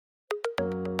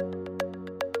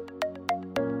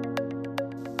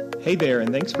Hey there,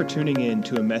 and thanks for tuning in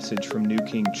to a message from New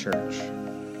King Church.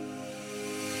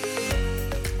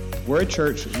 We're a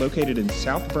church located in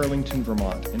South Burlington,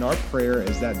 Vermont, and our prayer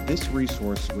is that this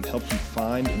resource would help you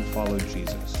find and follow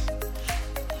Jesus.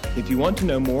 If you want to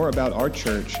know more about our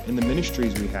church and the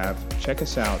ministries we have, check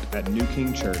us out at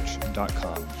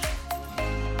newkingchurch.com.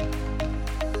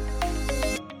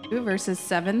 Verses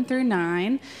 7 through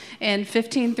 9 and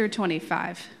 15 through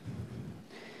 25.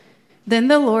 Then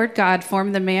the Lord God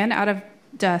formed the man out of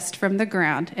dust from the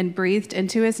ground and breathed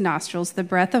into his nostrils the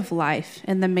breath of life,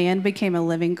 and the man became a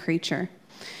living creature.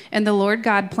 And the Lord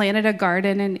God planted a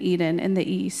garden in Eden in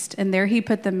the east, and there he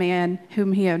put the man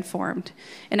whom he had formed.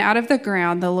 And out of the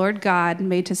ground the Lord God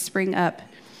made to spring up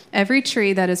every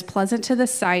tree that is pleasant to the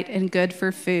sight and good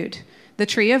for food. The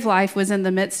tree of life was in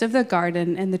the midst of the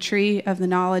garden, and the tree of the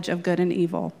knowledge of good and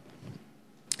evil.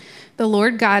 The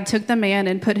Lord God took the man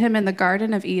and put him in the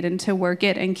Garden of Eden to work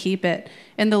it and keep it.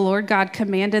 And the Lord God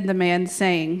commanded the man,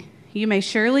 saying, "You may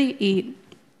surely eat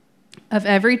of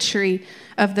every tree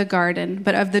of the garden,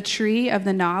 but of the tree of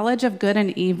the knowledge of good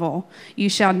and evil you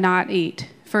shall not eat,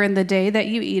 for in the day that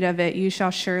you eat of it you shall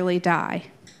surely die."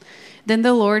 Then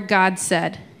the Lord God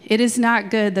said, "It is not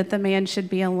good that the man should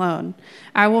be alone.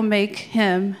 I will make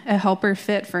him a helper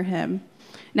fit for him."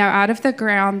 Now out of the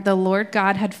ground the Lord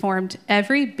God had formed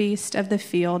every beast of the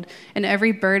field and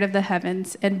every bird of the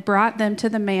heavens, and brought them to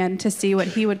the man to see what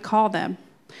he would call them.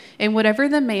 And whatever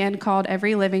the man called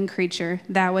every living creature,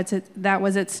 that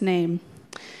was its name.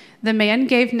 The man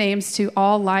gave names to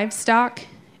all livestock,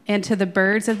 and to the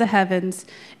birds of the heavens,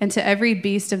 and to every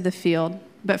beast of the field.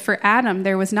 But for Adam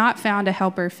there was not found a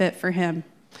helper fit for him.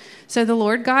 So the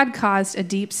Lord God caused a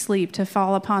deep sleep to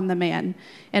fall upon the man,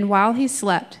 and while he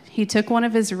slept, he took one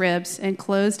of his ribs and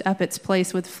closed up its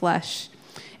place with flesh.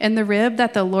 And the rib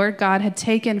that the Lord God had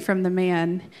taken from the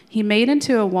man, he made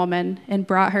into a woman and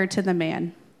brought her to the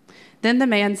man. Then the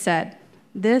man said,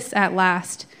 "This at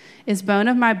last is bone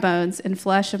of my bones and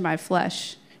flesh of my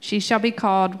flesh. She shall be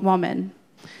called woman,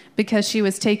 because she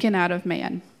was taken out of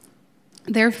man.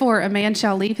 Therefore, a man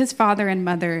shall leave his father and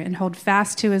mother and hold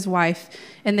fast to his wife,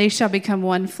 and they shall become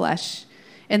one flesh.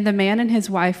 And the man and his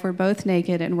wife were both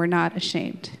naked and were not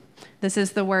ashamed." This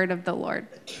is the word of the Lord.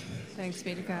 Thanks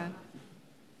be to God.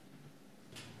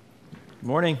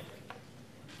 Morning.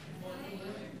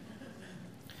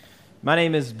 My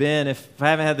name is Ben. If I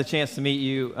haven't had the chance to meet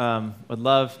you, would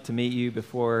love to meet you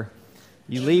before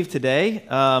you leave today.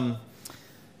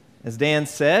 As Dan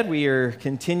said, we are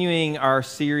continuing our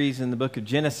series in the book of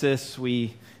Genesis.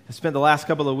 We have spent the last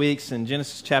couple of weeks in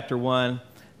Genesis chapter 1.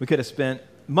 We could have spent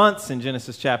months in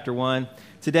Genesis chapter 1.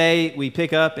 Today, we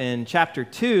pick up in chapter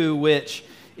 2, which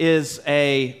is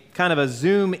a kind of a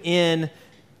zoom-in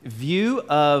view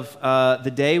of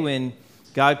the day when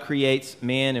God creates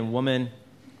man and woman.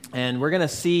 And we're going to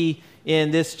see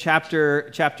in this chapter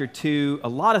 2, a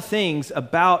lot of things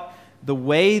about the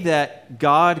way that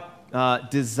God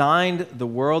designed the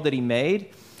world that he made.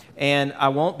 And I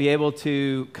won't be able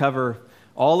to cover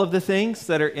all of the things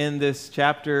that are in this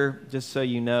chapter, just so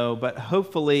you know. But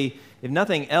hopefully, if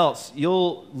nothing else,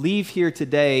 you'll leave here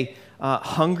today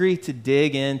hungry to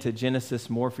dig into Genesis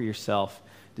more for yourself,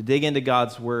 to dig into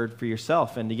God's word for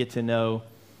yourself, and to get to know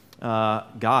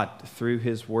God through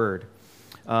his word.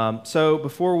 So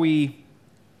before we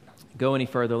go any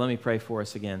further, let me pray for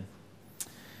us again.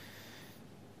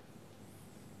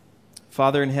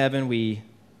 Father in heaven, we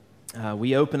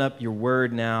open up your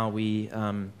word now. We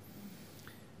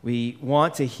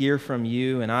want to hear from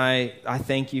you, and I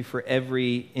thank you for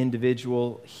every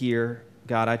individual here.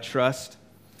 God, I trust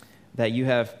that you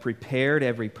have prepared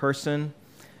every person,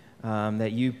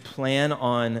 that you plan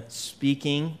on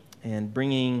speaking and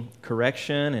bringing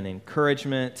correction and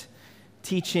encouragement,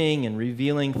 teaching and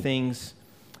revealing things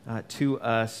to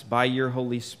us by your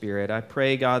Holy Spirit. I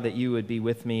pray, God, that you would be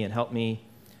with me and help me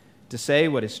to say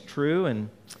what is true and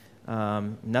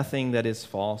nothing that is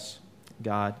false.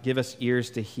 God, give us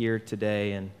ears to hear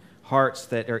today and hearts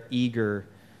that are eager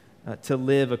to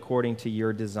live according to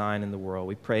your design in the world.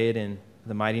 We pray it in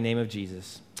the mighty name of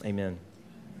Jesus. Amen.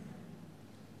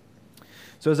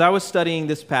 So as I was studying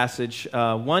this passage,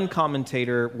 one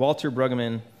commentator, Walter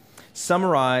Brueggemann,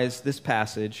 summarized this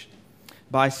passage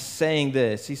by saying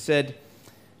this. He said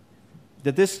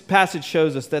that this passage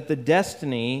shows us that the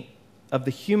destiny of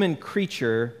the human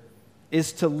creature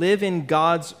is to live in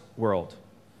God's world,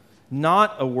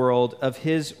 not a world of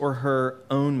his or her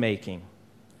own making.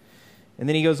 And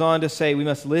then he goes on to say we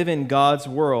must live in God's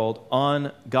world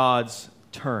on God's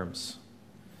terms.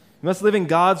 We must live in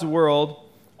God's world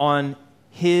on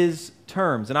his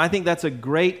terms. And I think that's a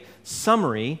great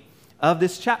summary of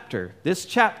this chapter. This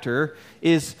chapter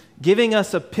is giving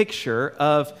us a picture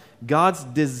of God's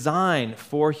design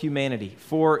for humanity,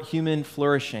 for human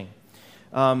flourishing.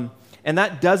 And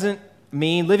that doesn't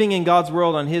mean living in God's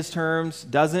world on His terms,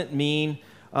 doesn't mean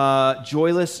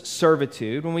joyless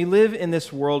servitude. When we live in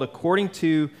this world according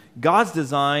to God's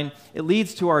design, it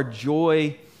leads to our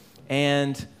joy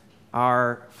and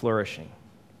our flourishing.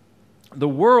 The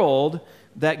world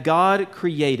that God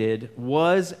created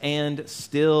was and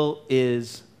still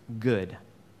is good.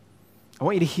 I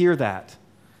want you to hear that.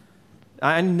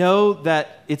 I know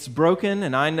that it's broken,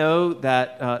 and I know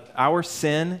that our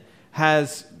sin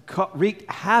has wreaked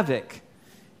havoc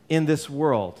in this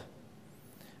world.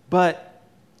 But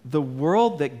the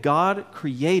world that God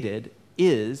created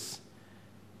is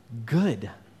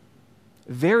good,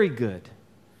 very good.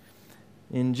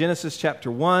 In Genesis chapter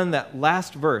 1, that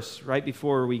last verse, right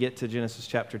before we get to Genesis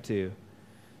chapter 2,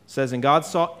 says, "And God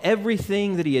saw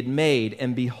everything that He had made,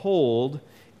 and behold,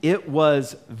 it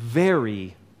was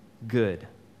very good."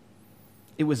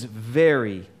 It was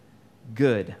very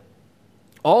good.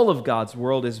 All of God's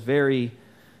world is very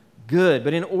good,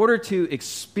 but in order to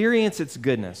experience its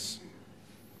goodness,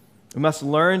 we must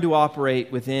learn to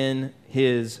operate within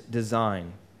His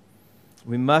design.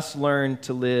 We must learn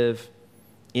to live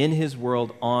in His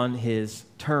world on His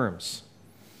terms.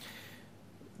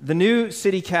 The New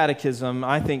City Catechism,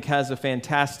 I think, has a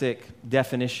fantastic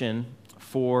definition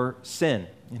for sin.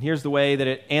 And here's the way that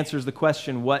it answers the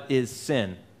question, what is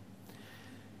sin?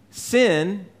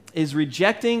 Sin is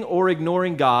rejecting or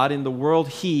ignoring God in the world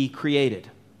He created,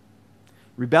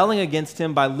 rebelling against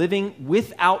Him by living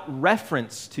without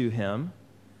reference to Him,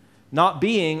 not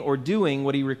being or doing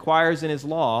what He requires in His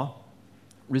law,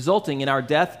 resulting in our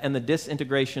death and the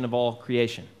disintegration of all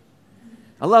creation.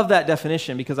 I love that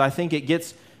definition because I think it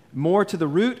gets more to the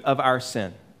root of our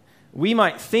sin. We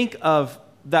might think of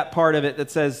that part of it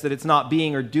that says that it's not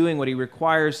being or doing what He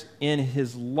requires in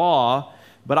His law,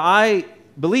 but I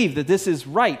believe that this is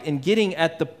right in getting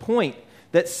at the point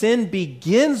that sin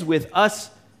begins with us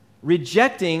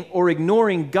rejecting or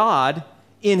ignoring God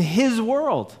in His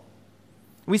world.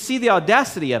 We see the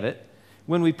audacity of it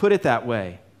when we put it that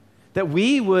way, that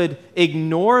we would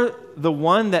ignore the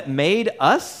one that made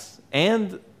us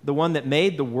and the one that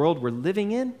made the world we're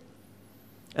living in.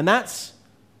 And that's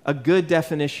a good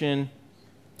definition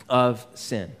of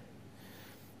sin.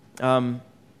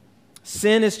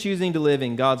 Sin is choosing to live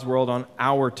in God's world on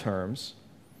our terms.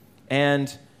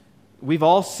 And we've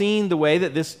all seen the way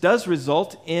that this does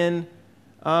result in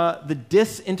the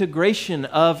disintegration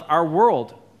of our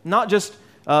world. Not just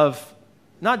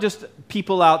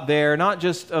people out there, not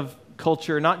just of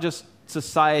culture, not just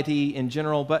society in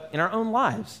general, but in our own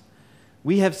lives.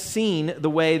 We have seen the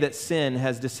way that sin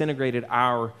has disintegrated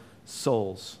our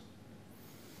souls.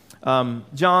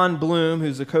 John Bloom,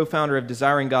 who's the co-founder of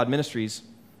Desiring God Ministries,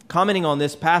 commenting on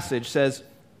this passage, says,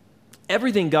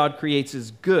 "Everything God creates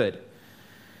is good,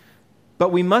 but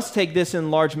we must take this in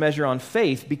large measure on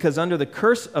faith because under the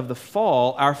curse of the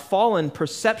fall, our fallen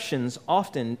perceptions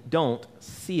often don't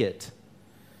see it.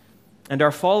 And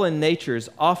our fallen natures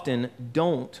often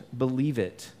don't believe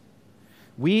it.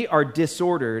 We are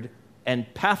disordered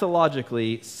and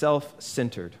pathologically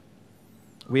self-centered.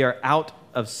 We are out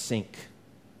of sync."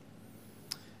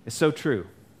 It's so true.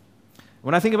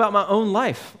 When I think about my own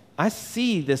life, I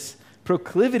see this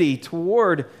proclivity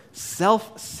toward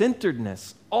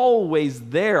self-centeredness always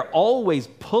there, always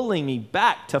pulling me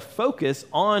back to focus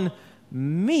on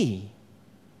me.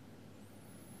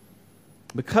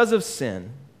 Because of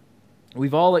sin,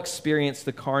 we've all experienced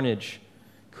the carnage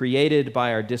created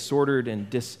by our disordered and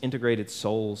disintegrated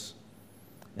souls.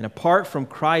 And apart from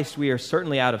Christ, we are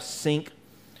certainly out of sync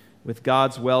with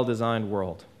God's well-designed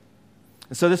world.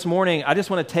 And so this morning, I just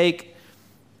want to take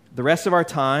the rest of our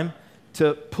time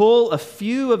to pull a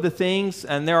few of the things,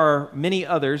 and there are many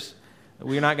others that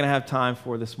we're not going to have time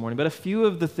for this morning, but a few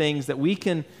of the things that we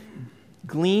can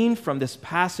glean from this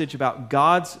passage about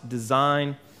God's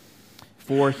design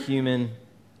for human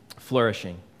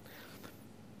flourishing.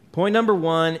 Point number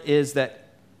one is that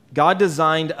God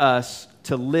designed us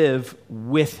to live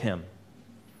with Him.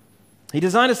 He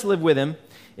designed us to live with Him.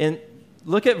 And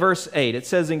look at verse 8. It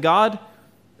says, "And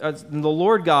the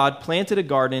Lord God planted a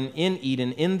garden in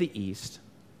Eden in the east,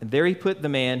 and there He put the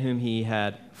man whom He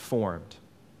had formed."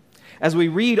 As we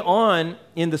read on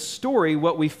in the story,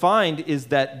 what we find is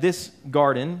that this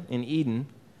garden in Eden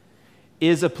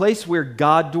is a place where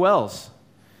God dwells.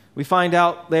 We find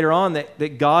out later on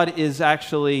that God is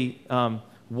actually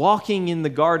walking in the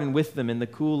garden with them in the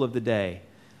cool of the day.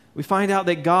 We find out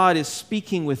that God is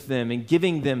speaking with them and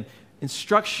giving them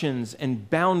instructions and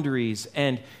boundaries,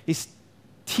 and He's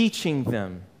teaching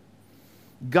them.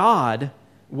 God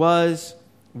was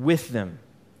with them.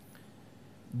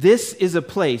 This is a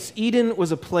place, Eden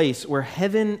was a place where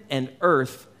heaven and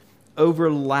earth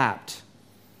overlapped.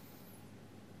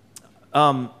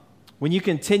 When you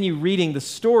continue reading the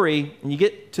story and you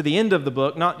get to the end of the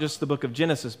book, not just the book of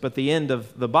Genesis, but the end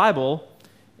of the Bible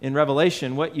in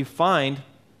Revelation, what you find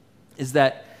is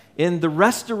that in the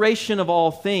restoration of all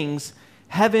things,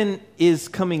 heaven is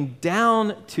coming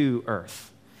down to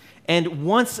earth. And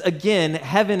once again,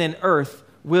 heaven and earth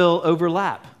will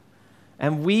overlap.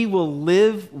 And we will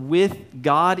live with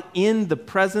God in the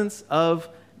presence of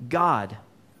God.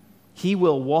 He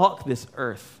will walk this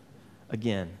earth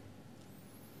again.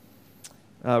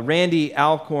 Randy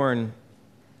Alcorn,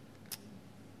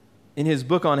 in his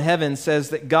book on heaven, says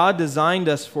that God designed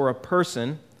us for a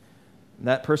person.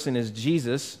 That person is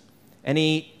Jesus. And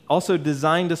he also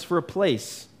designed us for a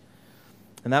place.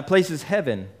 And that place is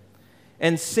heaven.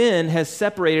 And sin has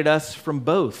separated us from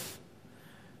both.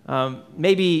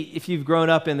 Maybe if you've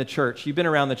grown up in the church, you've been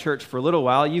around the church for a little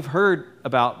while, you've heard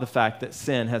about the fact that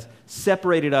sin has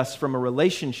separated us from a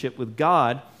relationship with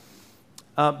God.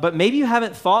 But maybe you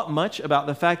haven't thought much about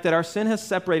the fact that our sin has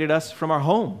separated us from our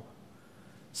home.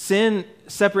 Sin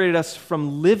separated us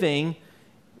from living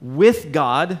with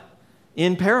God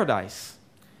in paradise.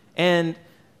 And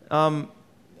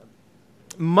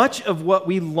much of what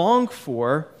we long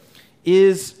for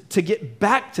is to get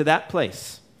back to that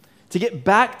place. To get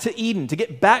back to Eden, to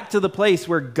get back to the place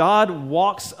where God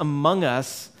walks among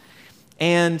us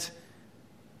and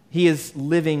He is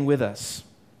living with us.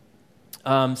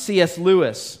 C.S.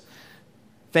 Lewis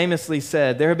famously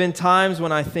said, "There have been times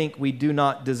when I think we do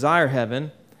not desire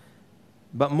heaven,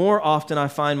 but more often I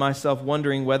find myself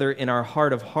wondering whether in our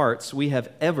heart of hearts we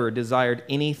have ever desired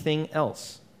anything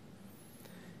else.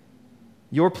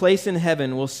 Your place in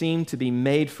heaven will seem to be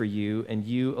made for you and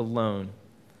you alone,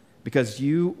 because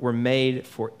you were made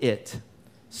for it,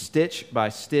 stitch by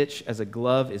stitch as a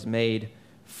glove is made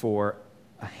for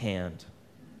a hand."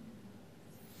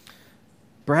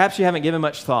 Perhaps you haven't given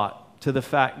much thought to the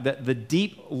fact that the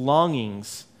deep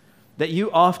longings that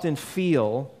you often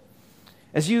feel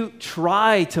as you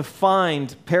try to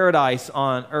find paradise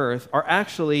on earth are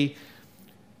actually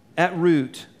at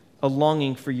root a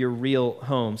longing for your real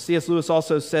home. C.S. Lewis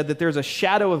also said that there's a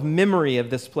shadow of memory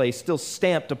of this place still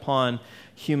stamped upon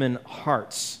human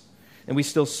hearts, and we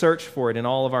still search for it in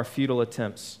all of our futile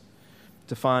attempts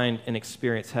to find and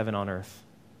experience heaven on earth.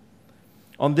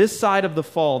 On this side of the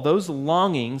fall, those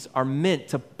longings are meant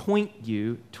to point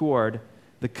you toward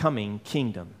the coming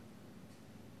kingdom.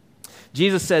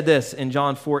 Jesus said this in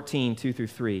John 14,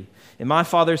 2-3. "In my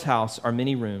Father's house are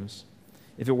many rooms.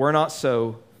 If it were not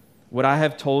so, would I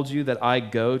have told you that I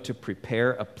go to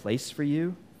prepare a place for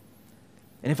you?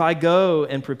 And if I go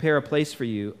and prepare a place for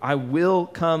you, I will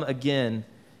come again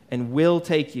and will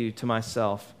take you to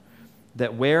myself,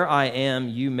 that where I am,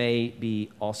 you may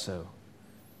be also."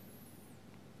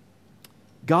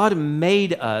 God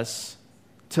made us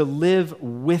to live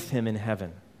with Him in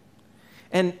heaven.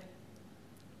 And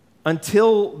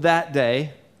until that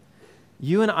day,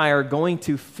 you and I are going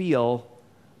to feel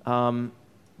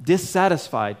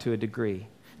dissatisfied to a degree.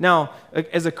 Now,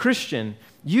 as a Christian,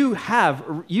 you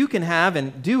can have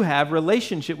and do have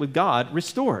relationship with God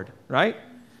restored, right?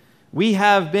 We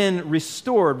have been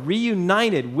restored,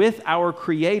 reunited with our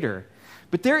Creator.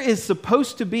 But there is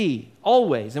supposed to be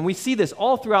always, and we see this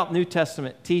all throughout New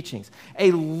Testament teachings,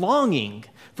 a longing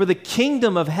for the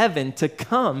kingdom of heaven to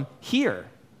come here.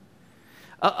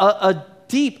 A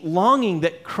deep longing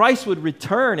that Christ would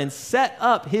return and set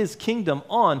up His kingdom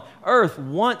on earth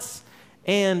once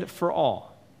and for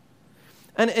all.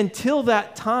 And until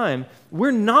that time,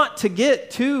 we're not to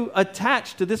get too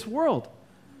attached to this world.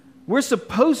 We're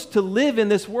supposed to live in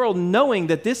this world knowing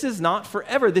that this is not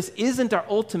forever. This isn't our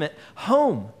ultimate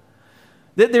home.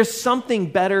 That there's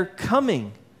something better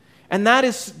coming. And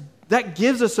that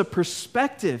gives us a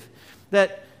perspective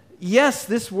that, yes,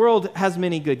 this world has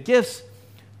many good gifts,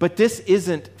 but this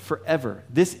isn't forever.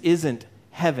 This isn't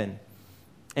heaven.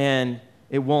 And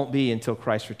it won't be until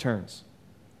Christ returns.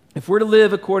 If we're to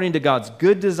live according to God's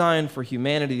good design for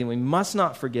humanity, then we must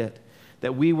not forget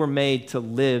that we were made to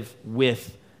live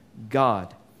with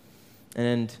God.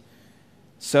 And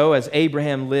so as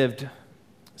Abraham lived,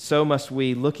 so must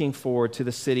we, looking forward to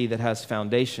the city that has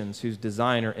foundations, whose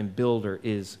designer and builder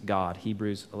is God.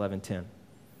 Hebrews 11:10.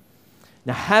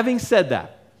 Now, having said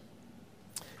that,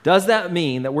 does that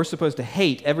mean that we're supposed to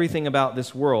hate everything about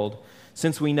this world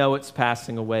since we know it's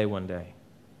passing away one day?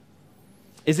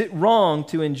 Is it wrong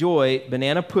to enjoy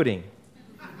banana pudding?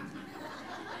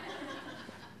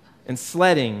 and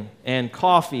sledding and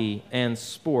coffee and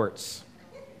sports?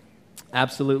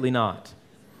 Absolutely not.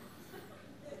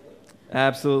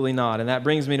 Absolutely not. And that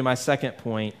brings me to my second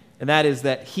point, and that is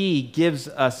that He gives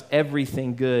us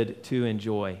everything good to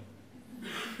enjoy.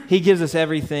 He gives us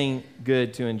everything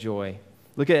good to enjoy.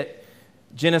 Look at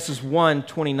Genesis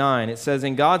 1:29. It says,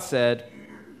 "And God said,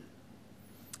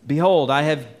 Behold, I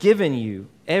have given you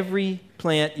every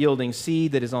plant yielding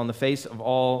seed that is on the face of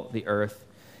all the earth,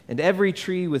 and every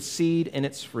tree with seed in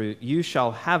its fruit. You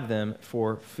shall have them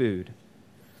for food."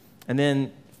 And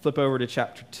then flip over to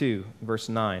chapter 2, verse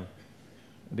 9.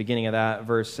 The beginning of that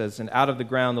verse says, "And out of the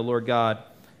ground the Lord God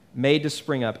made to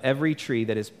spring up every tree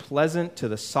that is pleasant to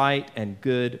the sight and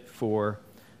good for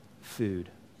food."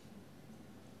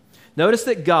 Notice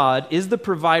that God is the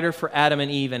provider for Adam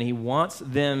and Eve, and He wants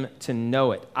them to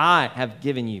know it. I have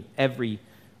given you every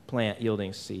plant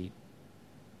yielding seed.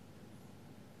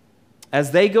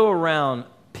 As they go around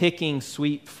picking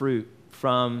sweet fruit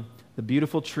from the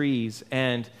beautiful trees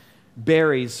and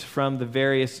berries from the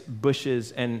various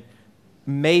bushes and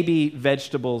maybe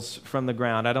vegetables from the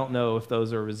ground. I don't know if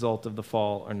those are a result of the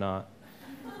fall or not.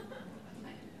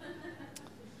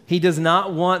 He does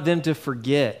not want them to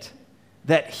forget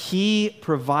that He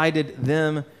provided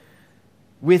them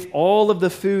with all of the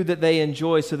food that they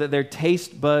enjoy so that their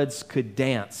taste buds could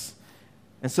dance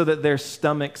and so that their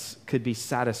stomachs could be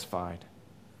satisfied.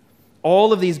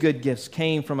 All of these good gifts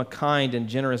came from a kind and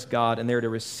generous God, and they're to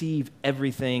receive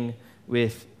everything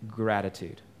with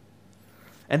gratitude.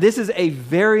 And this is a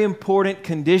very important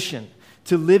condition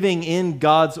to living in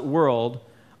God's world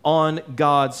on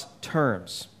God's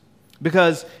terms.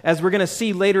 Because as we're going to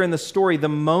see later in the story, the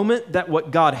moment that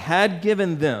what God had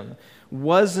given them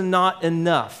was not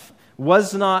enough,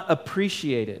 was not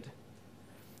appreciated,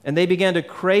 and they began to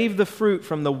crave the fruit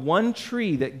from the one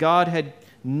tree that God had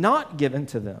not given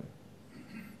to them,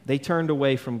 they turned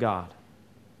away from God.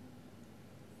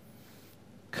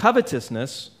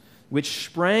 Covetousness, which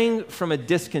sprang from a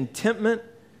discontentment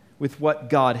with what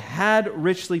God had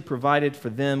richly provided for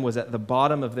them, was at the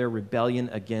bottom of their rebellion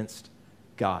against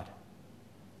God.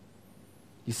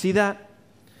 You see that?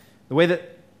 The way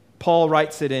that Paul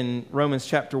writes it in Romans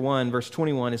chapter 1, verse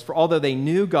 21 is, "For although they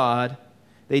knew God,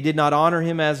 they did not honor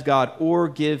Him as God or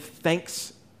give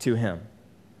thanks to Him.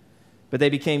 But they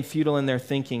became futile in their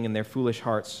thinking, and their foolish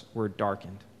hearts were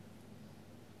darkened."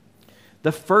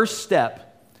 The first step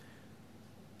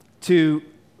to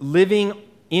living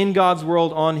in God's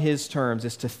world on His terms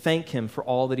is to thank Him for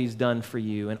all that He's done for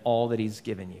you and all that He's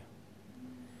given you.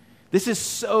 This is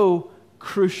so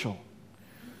crucial.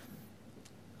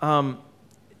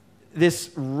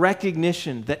 This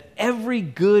recognition that every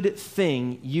good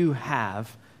thing you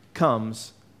have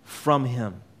comes from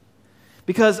Him.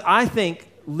 Because I think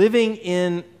living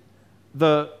in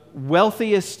the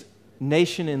wealthiest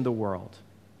nation in the world,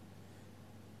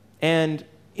 and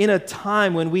in a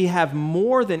time when we have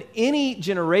more than any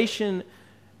generation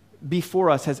before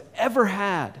us has ever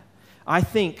had, I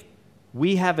think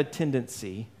we have a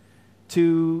tendency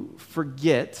to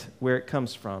forget where it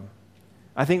comes from.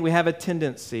 I think we have a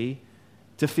tendency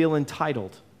to feel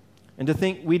entitled and to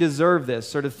think we deserve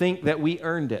this or to think that we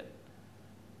earned it.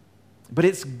 But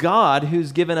it's God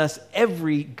who's given us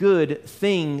every good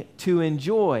thing to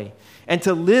enjoy. And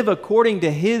to live according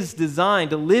to His design,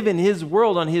 to live in His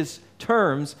world on His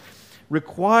terms,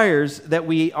 requires that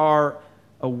we are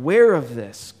aware of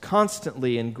this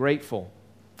constantly and grateful.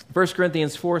 1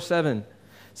 Corinthians 4:7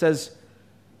 says,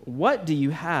 "What do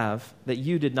you have that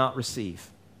you did not receive?"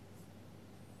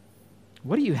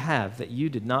 What do you have that you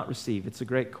did not receive? It's a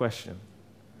great question.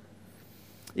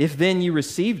 "If then you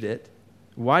received it,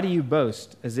 why do you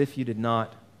boast as if you did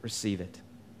not receive it?"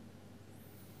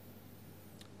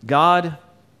 God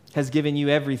has given you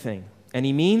everything, and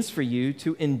He means for you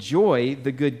to enjoy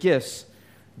the good gifts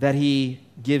that He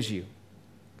gives you.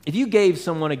 If you gave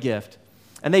someone a gift,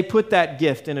 and they put that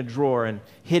gift in a drawer and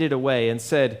hid it away and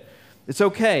said, "It's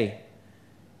okay,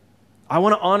 I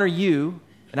want to honor you,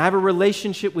 and I have a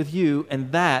relationship with you,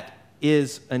 and that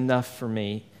is enough for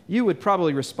me," you would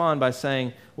probably respond by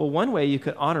saying, "Well, one way you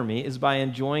could honor me is by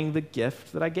enjoying the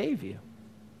gift that I gave you,"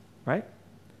 right?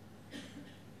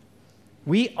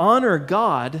 We honor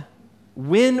God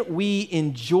when we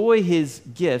enjoy His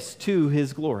gifts to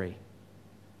His glory.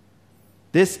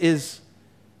 This is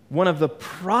one of the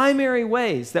primary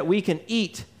ways that we can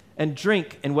eat and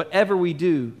drink and whatever we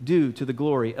do to the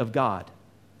glory of God.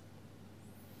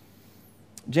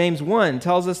 James 1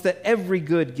 tells us that every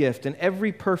good gift and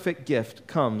every perfect gift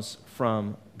comes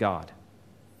from God.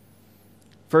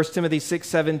 1 Timothy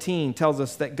 6:17 tells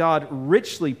us that God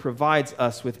richly provides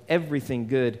us with everything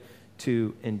good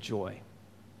to enjoy.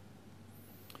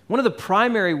 One of the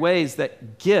primary ways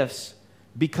that gifts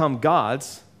become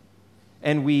gods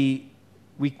and we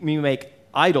make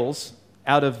idols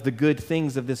out of the good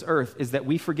things of this earth is that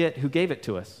we forget who gave it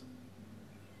to us.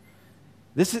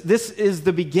 This is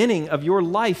the beginning of your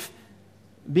life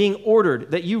being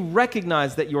ordered, that you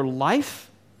recognize that your life,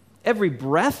 every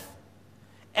breath,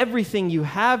 everything you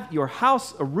have, your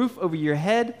house, a roof over your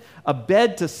head, a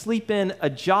bed to sleep in, a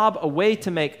job, a way to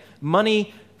make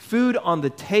money, food on the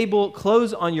table,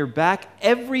 clothes on your back,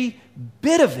 every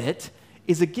bit of it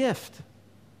is a gift.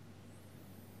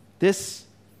 This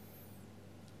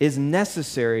is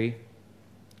necessary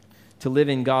to live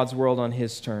in God's world on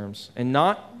His terms. And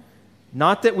not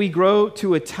that we grow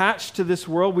too attached to this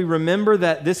world. We remember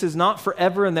that this is not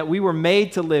forever and that we were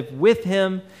made to live with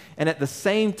Him. And at the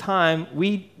same time,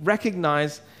 we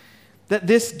recognize that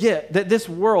this gift, that this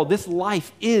world, this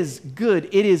life is good.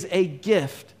 It is a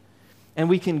gift. And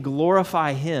we can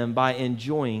glorify Him by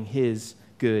enjoying His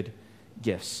good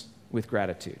gifts with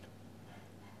gratitude.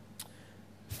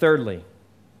 Thirdly,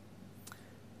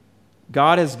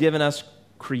 God has given us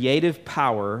creative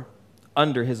power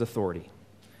under His authority.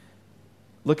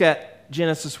 Look at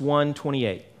Genesis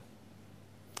 1:28.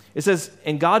 It says,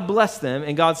 "And God blessed them,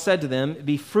 and God said to them,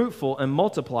 be fruitful and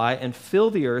multiply and fill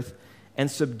the earth and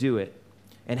subdue it,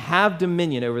 and have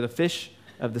dominion over the fish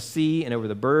of the sea and over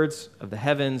the birds of the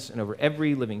heavens and over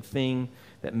every living thing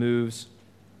that moves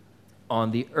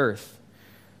on the earth."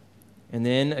 And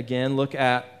then again, look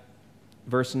at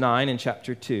verse 9 in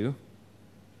chapter 2.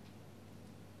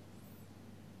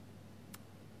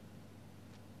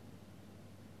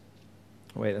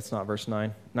 Wait, that's not verse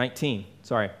 9. 19,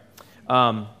 sorry.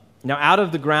 Now out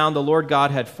of the ground the Lord God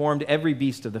had formed every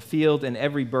beast of the field and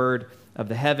every bird of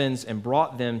the heavens and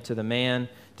brought them to the man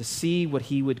to see what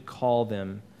he would call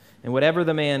them. And whatever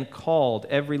the man called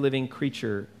every living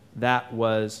creature, that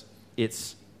was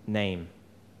its name.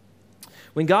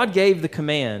 When God gave the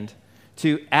command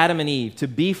to Adam and Eve to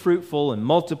be fruitful and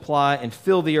multiply and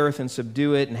fill the earth and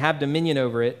subdue it and have dominion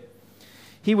over it,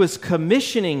 He was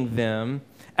commissioning them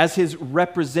as His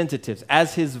representatives,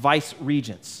 as His vice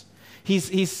regents.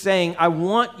 He's saying, I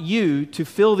want you to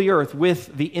fill the earth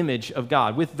with the image of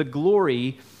God, with the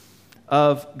glory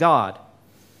of God.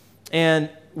 And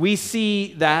we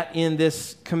see that in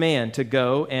this command to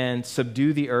go and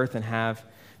subdue the earth and have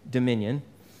dominion.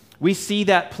 We see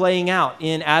that playing out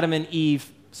in Adam and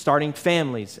Eve starting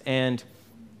families and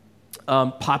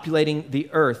populating the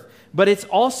earth. But it's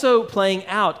also playing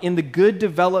out in the good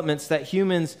developments that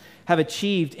humans have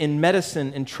achieved in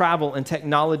medicine and travel and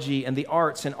technology and the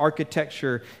arts and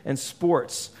architecture and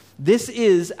sports. This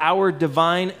is our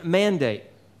divine mandate,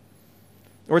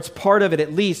 or it's part of it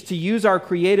at least, to use our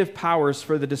creative powers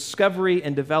for the discovery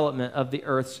and development of the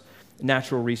earth's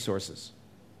natural resources.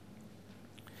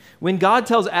 When God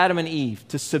tells Adam and Eve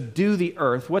to subdue the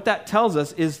earth, what that tells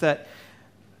us is that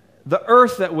the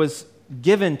earth that was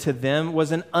given to them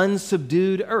was an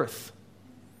unsubdued earth.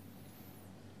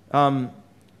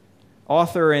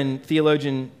 Author and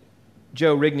theologian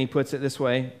Joe Rigney puts it this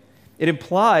way: it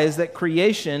implies that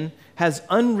creation has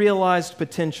unrealized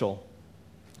potential,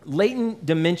 latent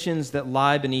dimensions that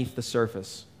lie beneath the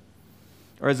surface.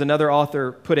 Or as another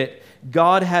author put it,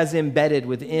 God has embedded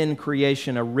within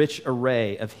creation a rich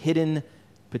array of hidden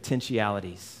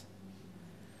potentialities.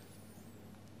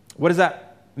 What does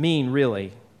that mean,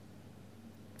 really?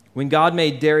 When God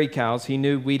made dairy cows, He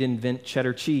knew we'd invent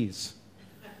cheddar cheese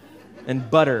and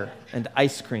butter and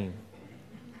ice cream.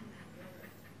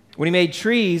 When He made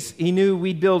trees, He knew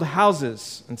we'd build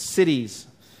houses and cities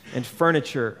and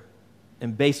furniture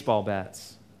and baseball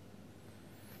bats.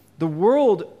 The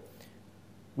world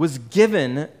was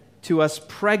given to us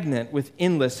pregnant with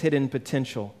endless hidden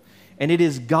potential, and it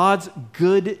is God's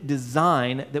good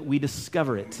design that we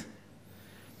discover it.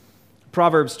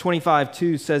 Proverbs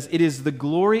 25:2 says, "It is the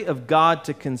glory of God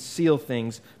to conceal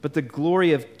things, but the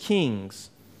glory of kings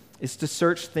is to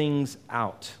search things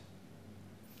out."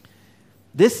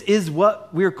 This is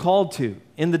what we're called to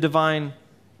in the divine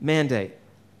mandate.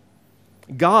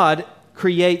 God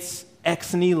creates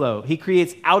ex nihilo. He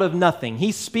creates out of nothing.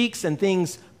 He speaks and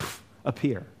things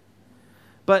appear.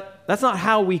 But that's not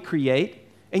how we create,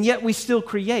 and yet we still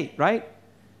create, right?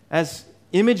 As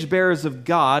image bearers of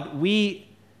God, we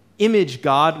image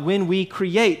God when we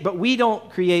create, but we don't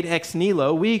create ex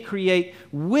nihilo. We create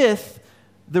with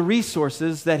the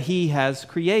resources that He has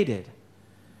created.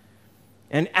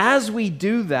 And as we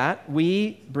do that,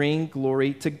 we bring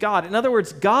glory to God. In other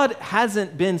words, God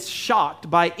hasn't been shocked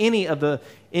by any of the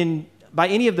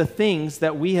things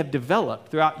that we have developed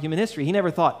throughout human history. He never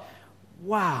thought,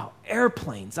 wow,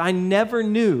 airplanes, I never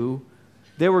knew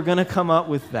they were going to come up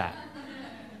with that.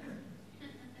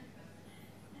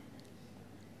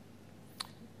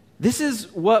 This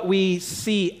is what we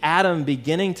see Adam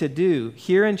beginning to do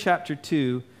here in chapter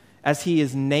 2 as he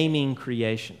is naming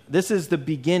creation. This is the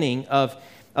beginning of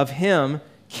him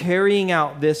carrying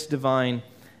out this divine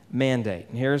mandate.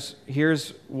 And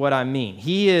here's what I mean.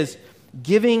 He is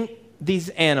giving these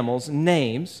animals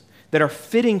names that are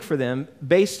fitting for them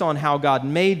based on how God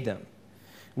made them.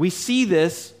 We see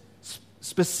this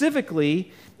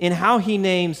specifically in how he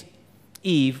names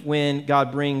Eve when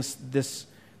God brings this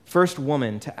first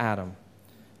woman to Adam.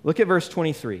 Look at verse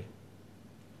 23.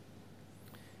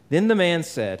 Then the man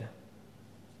said,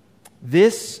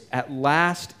 "This at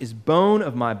last is bone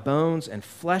of my bones and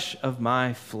flesh of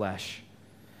my flesh.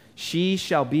 She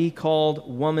shall be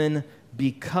called woman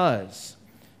because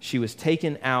she was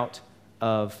taken out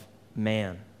of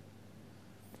man."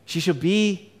 She shall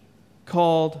be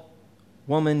called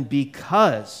woman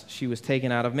because she was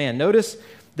taken out of man. Notice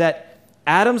that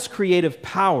Adam's creative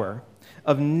power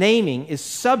of naming is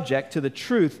subject to the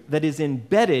truth that is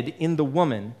embedded in the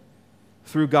woman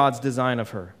through God's design of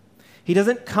her. He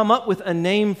doesn't come up with a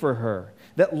name for her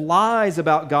that lies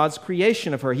about God's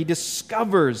creation of her. He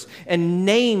discovers and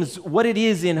names what it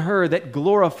is in her that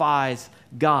glorifies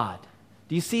God.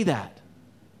 Do you see that?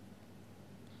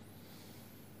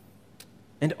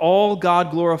 And all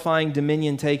God-glorifying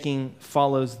dominion-taking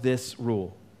follows this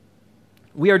rule.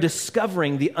 We are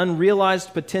discovering the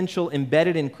unrealized potential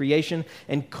embedded in creation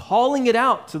and calling it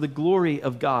out to the glory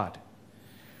of God,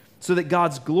 so that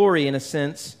God's glory, in a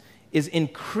sense, is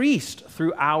increased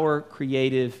through our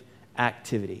creative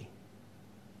activity.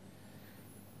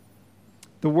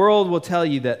 The world will tell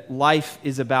you that life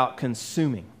is about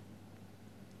consuming,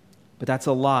 but that's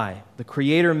a lie. The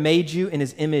Creator made you in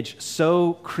His image,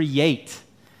 so create.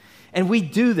 And we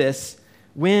do this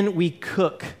when we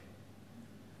cook.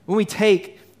 When we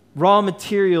take raw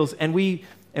materials and we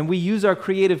use our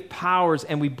creative powers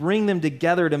and we bring them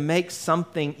together to make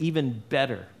something even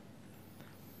better.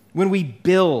 When we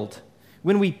build,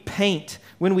 when we paint,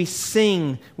 when we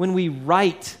sing, when we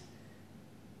write,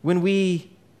 when we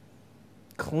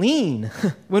clean,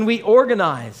 when we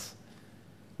organize,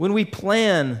 when we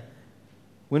plan,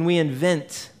 when we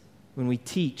invent, when we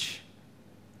teach.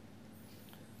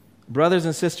 Brothers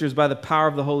and sisters, by the power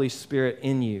of the Holy Spirit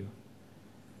in you,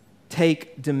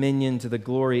 take dominion to the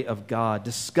glory of God.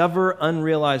 Discover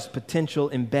unrealized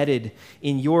potential embedded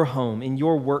in your home, in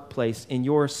your workplace, in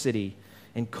your city,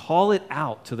 and call it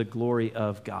out to the glory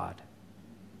of God.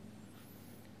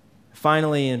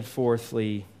 Finally and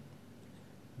fourthly,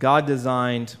 God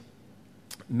designed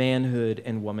manhood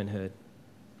and womanhood.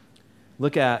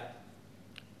 Look at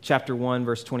chapter 1,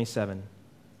 verse 27.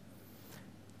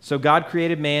 So God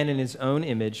created man in His own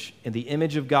image. In the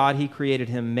image of God, He created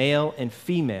him, male and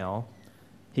female.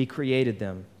 He created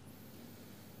them.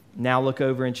 Now look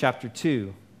over in chapter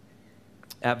 2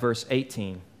 at verse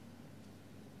 18.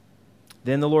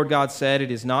 Then the Lord God said,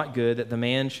 "It is not good that the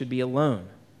man should be alone.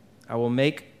 I will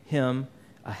make him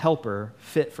a helper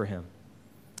fit for him."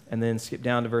 And then skip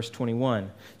down to verse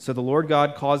 21. So the Lord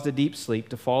God caused a deep sleep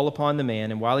to fall upon the man,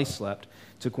 and while he slept,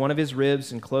 took one of his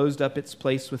ribs and closed up its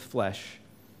place with flesh.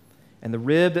 And the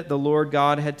rib that the Lord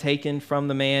God had taken from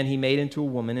the man, He made into a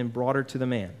woman and brought her to the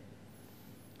man.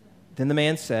 Then the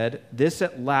man said, "This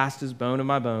at last is bone of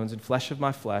my bones and flesh of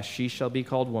my flesh. She shall be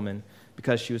called woman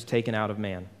because she was taken out of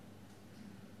man."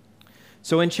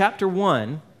 So in chapter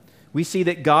 1, we see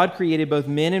that God created both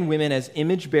men and women as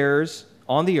image bearers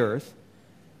on the earth.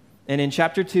 And in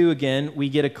chapter 2, again, we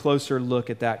get a closer look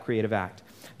at that creative act.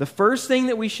 The first thing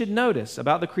that we should notice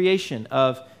about the creation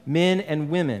of men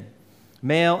and women,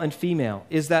 male and female,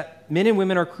 is that men and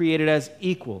women are created as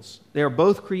equals. They are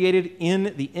both created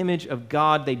in the image of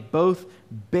God. They both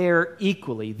bear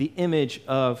equally the image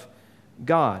of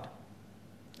God.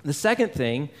 The second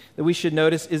thing that we should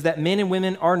notice is that men and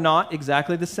women are not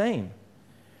exactly the same.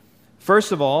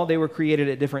 First of all, they were created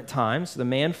at different times, the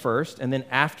man first, and then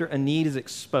after a need is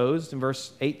exposed, in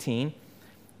verse 18,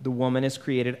 the woman is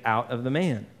created out of the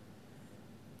man.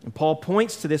 And Paul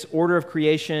points to this order of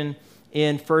creation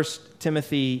in 1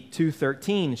 Timothy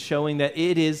 2:13, showing that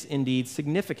it is indeed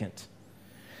significant.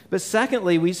 But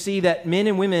secondly, we see that men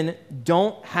and women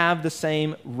don't have the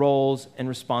same roles and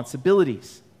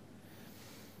responsibilities.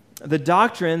 The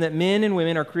doctrine that men and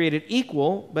women are created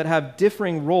equal but have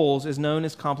differing roles is known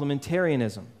as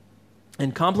complementarianism.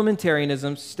 And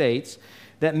complementarianism states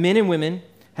that men and women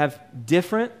have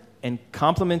different and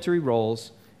complementary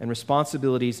roles and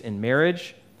responsibilities in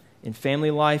marriage, in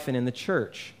family life, and in the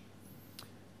church.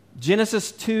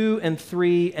 Genesis 2 and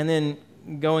 3, and then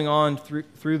going on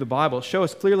through the Bible, show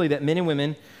us clearly that men and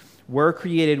women were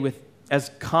created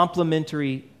as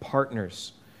complementary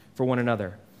partners for one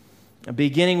another.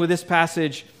 Beginning with this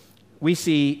passage, we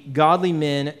see godly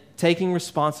men taking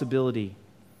responsibility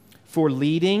for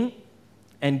leading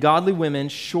and godly women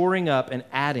shoring up and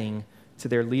adding to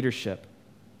their leadership.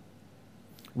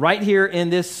 Right here in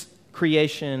this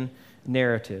creation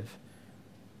narrative,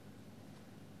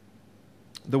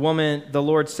 the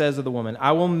Lord says of the woman,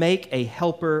 I will make a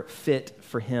helper fit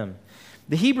for him.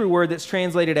 The Hebrew word that's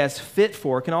translated as fit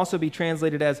for can also be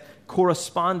translated as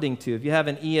corresponding to. If you have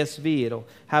an ESV, it'll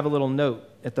have a little note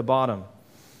at the bottom.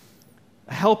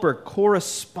 A helper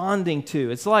corresponding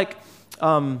to. It's like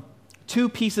two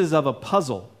pieces of a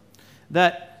puzzle.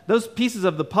 That those pieces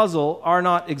of the puzzle are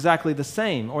not exactly the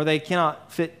same, or they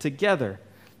cannot fit together.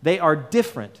 They are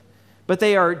different. But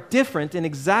they are different in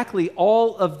exactly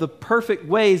all of the perfect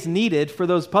ways needed for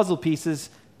those puzzle pieces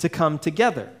to come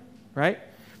together, right?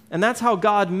 And that's how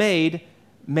God made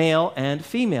male and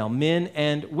female, men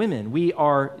and women. We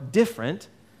are different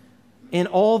in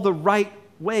all the right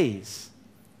ways,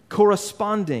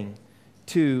 corresponding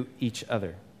to each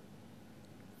other.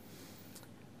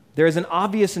 There is an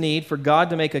obvious need for God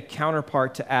to make a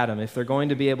counterpart to Adam if they're going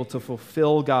to be able to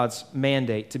fulfill God's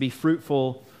mandate to be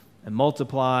fruitful and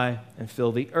multiply and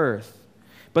fill the earth.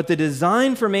 But the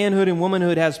design for manhood and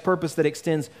womanhood has purpose that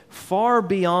extends far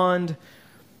beyond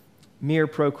mere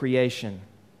procreation.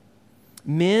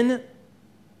 Men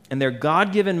and their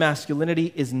God-given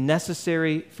masculinity is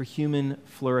necessary for human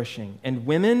flourishing, and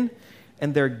women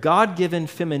and their God-given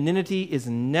femininity is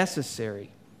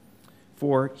necessary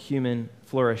for human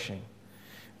flourishing.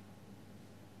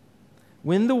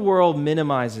 When the world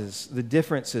minimizes the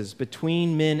differences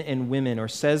between men and women or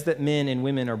says that men and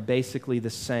women are basically the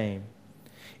same,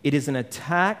 it is an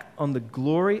attack on the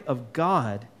glory of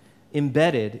God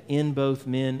embedded in both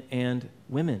men and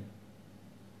women.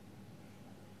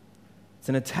 It's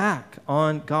an attack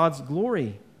on God's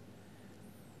glory.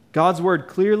 God's word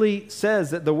clearly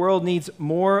says that the world needs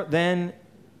more than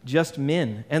just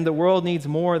men, and the world needs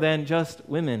more than just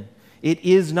women. It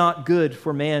is not good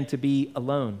for man to be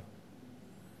alone.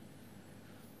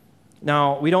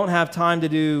 Now, we don't have time to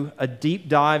do a deep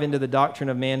dive into the doctrine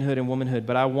of manhood and womanhood,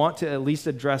 but I want to at least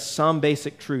address some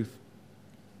basic truth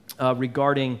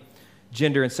regarding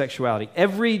gender and sexuality.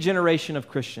 Every generation of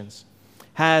Christians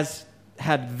has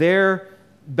had their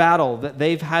battle that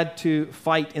they've had to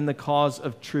fight in the cause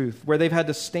of truth, where they've had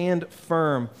to stand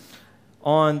firm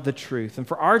on the truth. And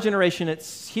for our generation,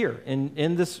 it's here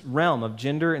in this realm of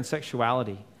gender and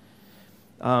sexuality.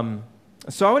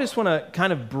 So I just want to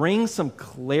kind of bring some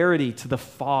clarity to the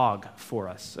fog for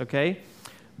us, okay?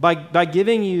 By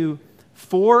giving you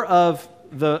four of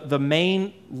the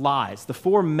main lies, the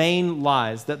four main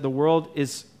lies that the world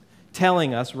is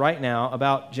telling us right now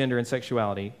about gender and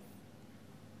sexuality.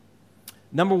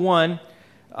 Number one,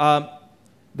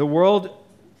 the world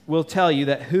will tell you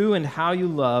that who and how you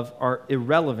love are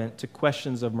irrelevant to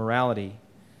questions of morality.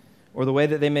 Or the way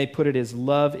that they may put it is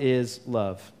love is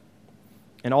love.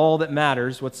 And all that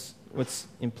matters, what's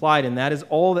implied in that is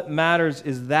all that matters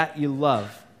is that you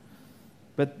love.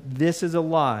 But this is a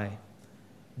lie.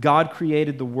 God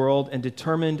created the world and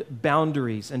determined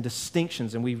boundaries and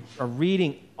distinctions, and we are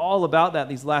reading all about that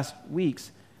these last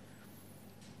weeks.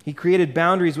 He created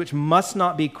boundaries which must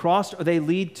not be crossed or they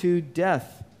lead to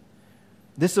death.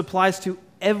 This applies to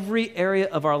every area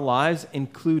of our lives,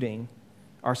 including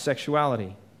our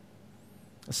sexuality.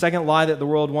 The second lie that the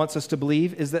world wants us to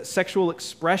believe is that sexual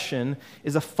expression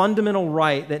is a fundamental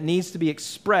right that needs to be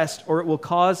expressed or it will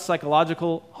cause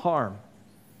psychological harm.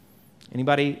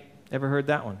 Anybody ever heard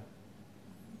that one?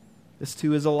 This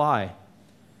too is a lie.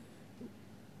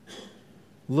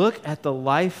 Look at the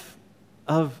life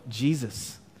of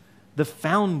Jesus, the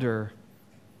founder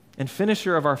and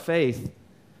finisher of our faith.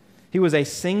 He was a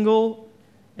single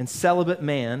and celibate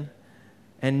man,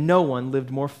 and no one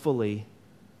lived more fully,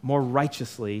 more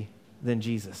righteously than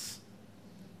Jesus.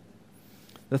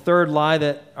 The third lie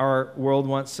that our world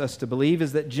wants us to believe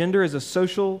is that gender is a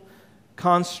social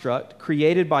construct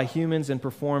created by humans and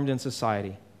performed in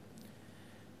society.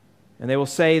 And they will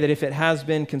say that if it has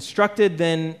been constructed,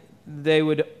 then they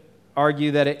would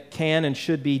argue that it can and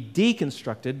should be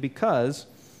deconstructed because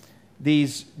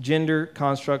these gender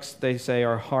constructs, they say,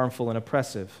 are harmful and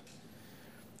oppressive.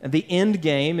 And the end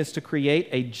game is to create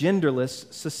a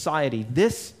genderless society.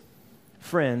 This,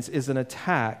 friends, is an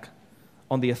attack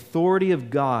on the authority of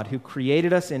God who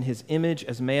created us in His image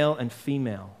as male and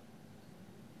female.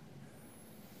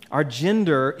 Our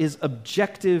gender is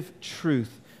objective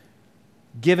truth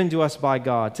given to us by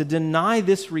God. To deny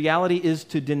this reality is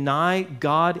to deny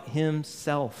God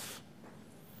Himself.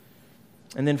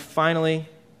 And then finally,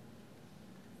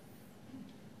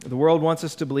 The world wants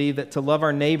us to believe that to love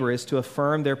our neighbor is to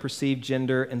affirm their perceived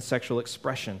gender and sexual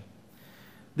expression.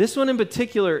 This one in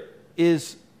particular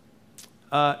is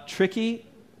tricky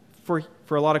for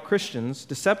a lot of Christians,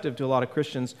 deceptive to a lot of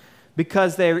Christians,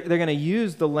 because they're going to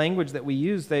use the language that we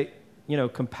use,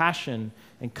 compassion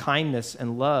and kindness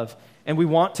and love. And we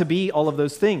want to be all of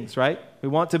those things, right? We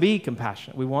want to be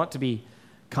compassionate. We want to be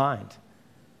kind.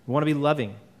 We want to be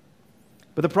loving.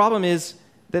 But the problem is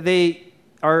that they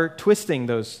are twisting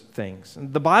those things.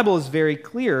 And the Bible is very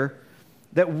clear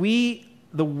that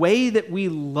the way that we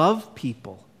love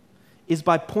people is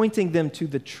by pointing them to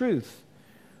the truth.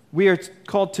 We are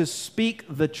called to speak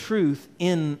the truth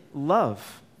in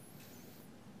love.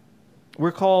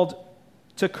 We're called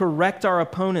to correct our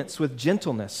opponents with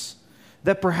gentleness,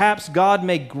 that perhaps God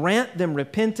may grant them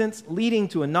repentance, leading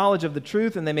to a knowledge of the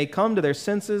truth, and they may come to their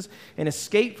senses and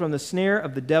escape from the snare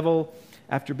of the devil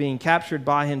after being captured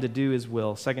by him to do his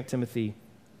will. 2 Timothy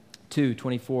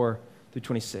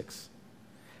 2:24-26.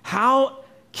 How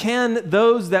can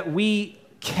those that we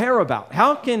care about,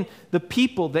 how can the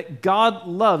people that God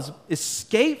loves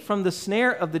escape from the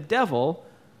snare of the devil,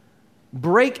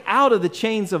 break out of the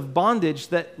chains of bondage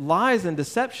that lies and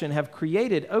deception have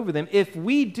created over them, if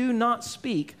we do not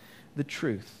speak the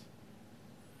truth?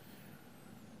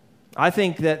 I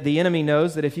think that the enemy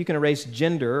knows that if you can erase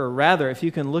gender, or rather, if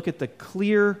you can look at the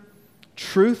clear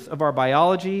truth of our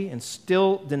biology and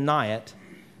still deny it,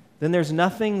 then there's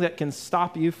nothing that can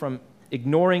stop you from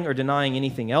ignoring or denying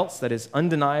anything else that is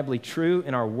undeniably true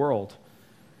in our world.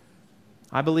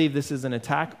 I believe this is an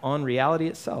attack on reality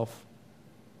itself.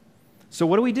 So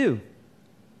what do we do?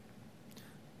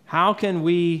 How can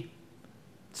we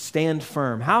stand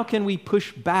firm? How can we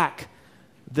push back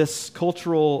this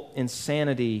cultural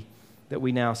insanity that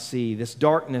we now see, this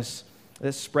darkness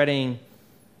that's spreading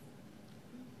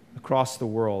across the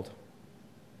world?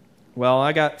 Well,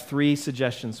 I got 3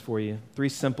 suggestions for you, 3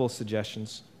 simple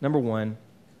suggestions. Number 1,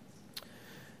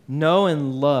 know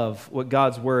and love what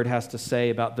God's Word has to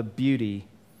say about the beauty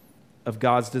of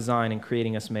God's design in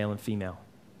creating us male and female.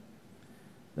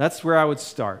 That's where I would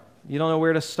start. You don't know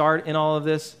where to start in all of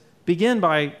this? Begin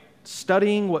by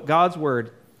studying what God's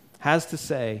Word has to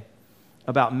say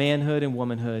about manhood and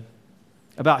womanhood,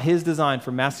 about His design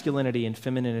for masculinity and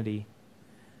femininity,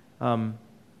 and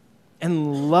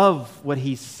love what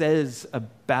He says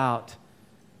about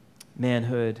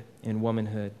manhood and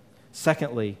womanhood.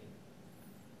 Secondly,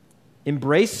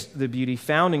 embrace the beauty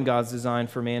found in God's design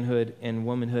for manhood and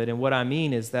womanhood. And what I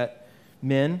mean is that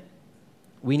men,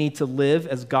 we need to live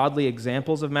as godly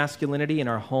examples of masculinity in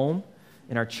our home,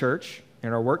 in our church,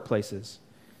 in our workplaces.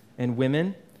 And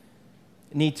women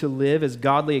need to live as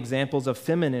godly examples of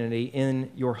femininity in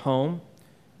your home,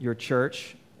 your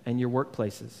church, and your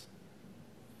workplaces.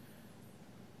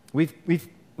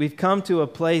 We've come to a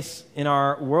place in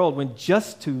our world when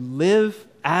just to live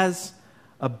as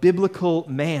a biblical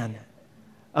man,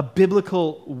 a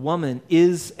biblical woman,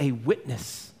 is a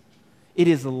witness. It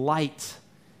is light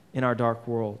in our dark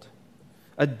world.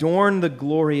 Adorn the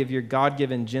glory of your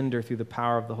God-given gender through the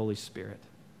power of the Holy Spirit.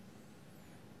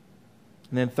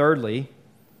 And then thirdly,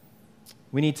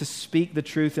 we need to speak the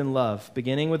truth in love,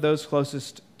 beginning with those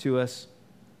closest to us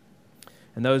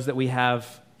and those that we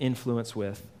have influence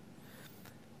with.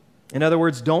 In other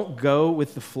words, don't go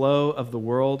with the flow of the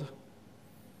world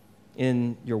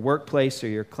in your workplace or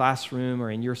your classroom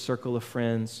or in your circle of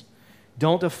friends.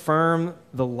 Don't affirm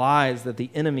the lies that the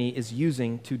enemy is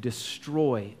using to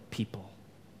destroy people.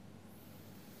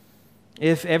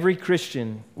 If every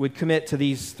Christian would commit to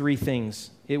these 3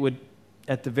 things, it would,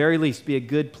 at the very least, be a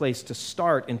good place to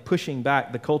start in pushing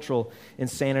back the cultural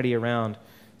insanity around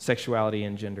sexuality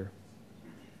and gender.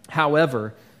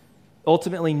 However,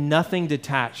 ultimately, nothing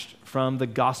detached from the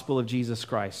gospel of Jesus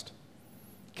Christ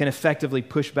can effectively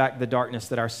push back the darkness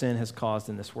that our sin has caused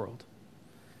in this world.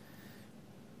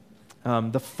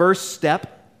 The first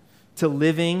step to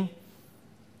living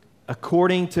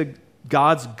according to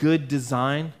God's good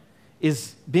design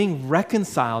is being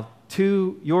reconciled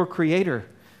to your Creator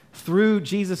through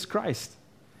Jesus Christ.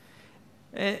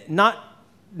 Not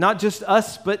just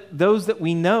us, but those that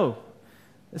we know.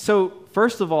 So,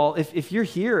 first of all, if you're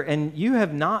here and you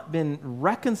have not been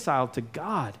reconciled to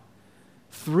God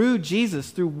through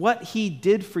Jesus, through what He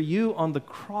did for you on the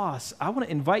cross, I want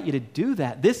to invite you to do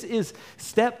that. This is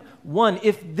step 1.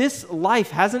 If this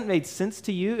life hasn't made sense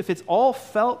to you, if it's all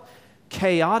felt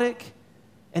chaotic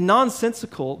and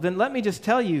nonsensical, then let me just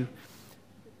tell you,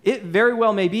 it very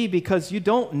well may be because you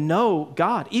don't know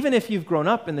God. Even if you've grown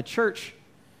up in the church,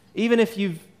 even if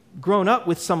you've grown up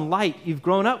with some light, you've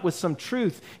grown up with some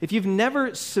truth, if you've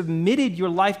never submitted your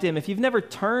life to him, if you've never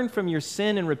turned from your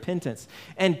sin and repentance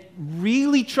and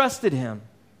really trusted him,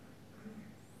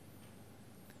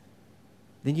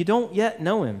 then you don't yet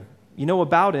know him. You know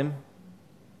about him,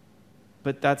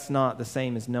 but that's not the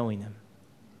same as knowing him.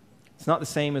 It's not the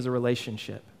same as a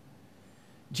relationship.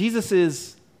 Jesus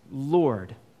is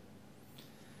Lord.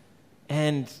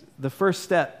 And the first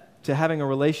step to having a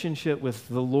relationship with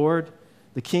the Lord,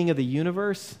 the King of the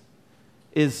universe,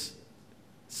 is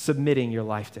submitting your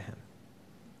life to him.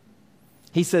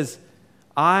 He says,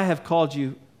 I have called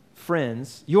you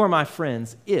friends. You are my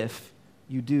friends if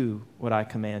you do what I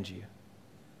command you.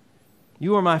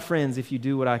 You are my friends if you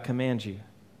do what I command you.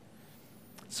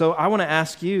 So I want to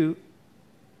ask you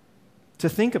to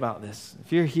think about this.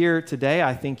 If you're here today,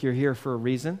 I think you're here for a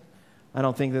reason. I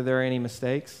don't think that there are any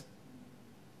mistakes.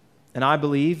 And I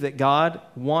believe that God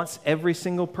wants every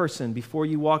single person before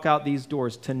you walk out these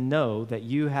doors to know that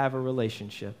you have a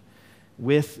relationship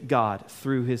with God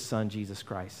through his Son, Jesus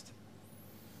Christ.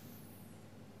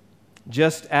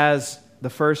 Just as the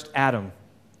first Adam,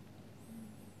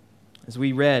 as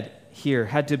we read here,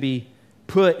 had to be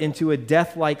put into a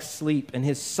death-like sleep and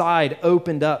his side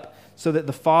opened up so that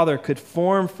the Father could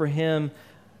form for him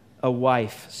a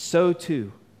wife, so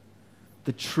too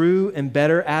the true and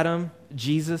better Adam,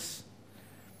 Jesus,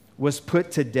 was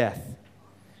put to death,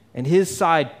 and his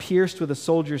side pierced with a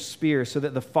soldier's spear so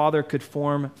that the Father could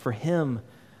form for him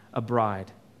a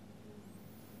bride.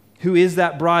 Who is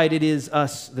that bride? It is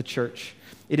us, the church.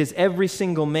 It is every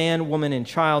single man, woman, and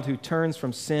child who turns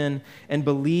from sin and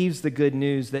believes the good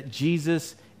news that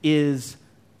Jesus is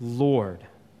Lord.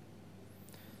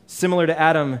 Similar to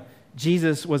Adam,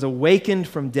 Jesus was awakened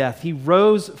from death. He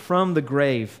rose from the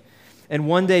grave. And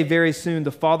one day, very soon,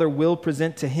 the Father will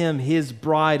present to him his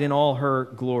bride in all her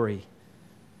glory.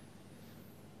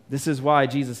 This is why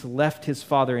Jesus left his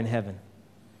Father in heaven,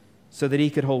 so that he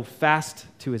could hold fast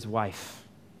to his wife,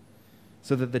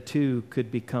 so that the two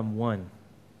could become one.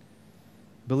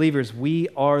 Believers, we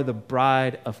are the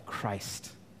bride of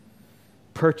Christ,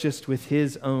 purchased with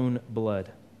his own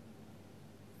blood.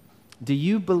 Do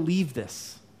you believe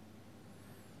this?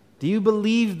 Do you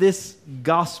believe this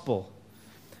gospel?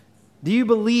 Do you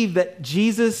believe that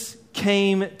Jesus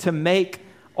came to make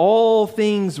all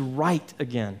things right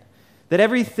again? That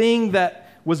everything that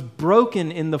was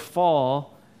broken in the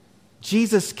fall,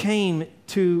 Jesus came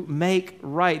to make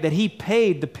right, that he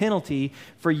paid the penalty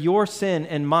for your sin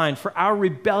and mine, for our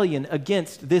rebellion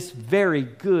against this very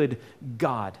good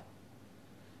God.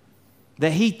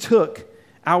 That he took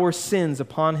our sins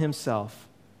upon himself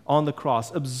on the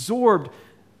cross, absorbed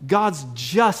God's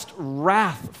just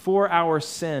wrath for our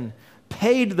sin,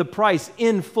 paid the price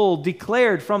in full,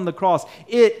 declared from the cross,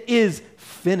 it is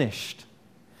finished,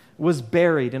 was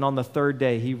buried, and on the third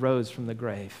day he rose from the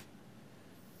grave,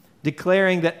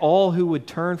 declaring that all who would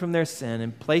turn from their sin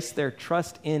and place their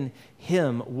trust in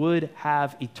him would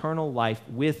have eternal life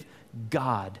with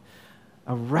God,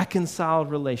 a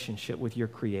reconciled relationship with your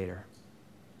Creator.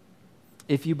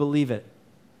 If you believe it,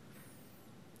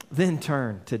 then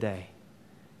turn today.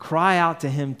 Cry out to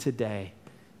him today.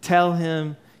 Tell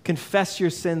him, confess your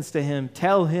sins to him.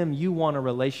 Tell him you want a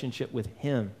relationship with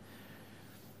him.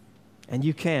 And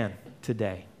you can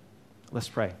today. Let's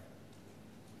pray.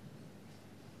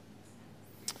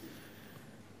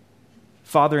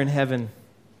 Father in heaven,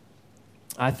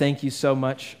 I thank you so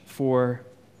much for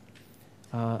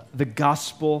the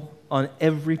gospel on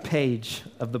every page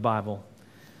of the Bible.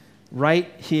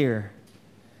 Right here,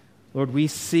 Lord, we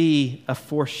see a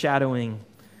foreshadowing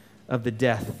of the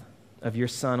death of your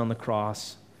Son on the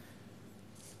cross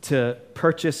to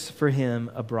purchase for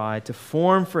him a bride, to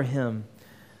form for him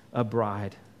a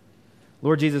bride.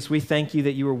 Lord Jesus, we thank you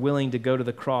that you were willing to go to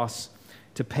the cross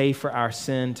to pay for our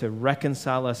sin, to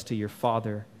reconcile us to your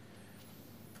Father.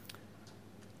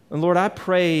 And Lord, I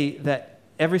pray that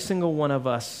every single one of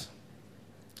us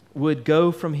would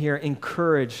go from here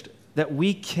encouraged that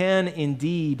we can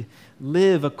indeed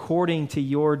live according to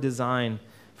your design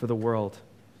for the world.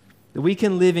 That we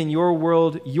can live in your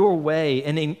world, your way,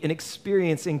 and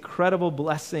experience incredible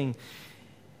blessing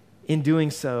in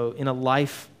doing so in a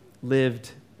life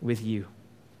lived with you.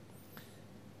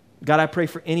 God, I pray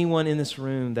for anyone in this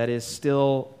room that is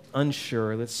still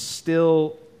unsure, that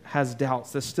still has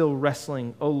doubts, that's still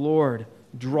wrestling. Oh Lord,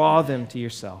 draw them to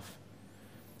yourself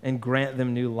and grant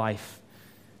them new life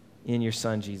in your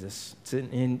Son, Jesus. It's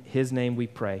in his name we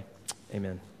pray.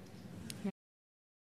 Amen.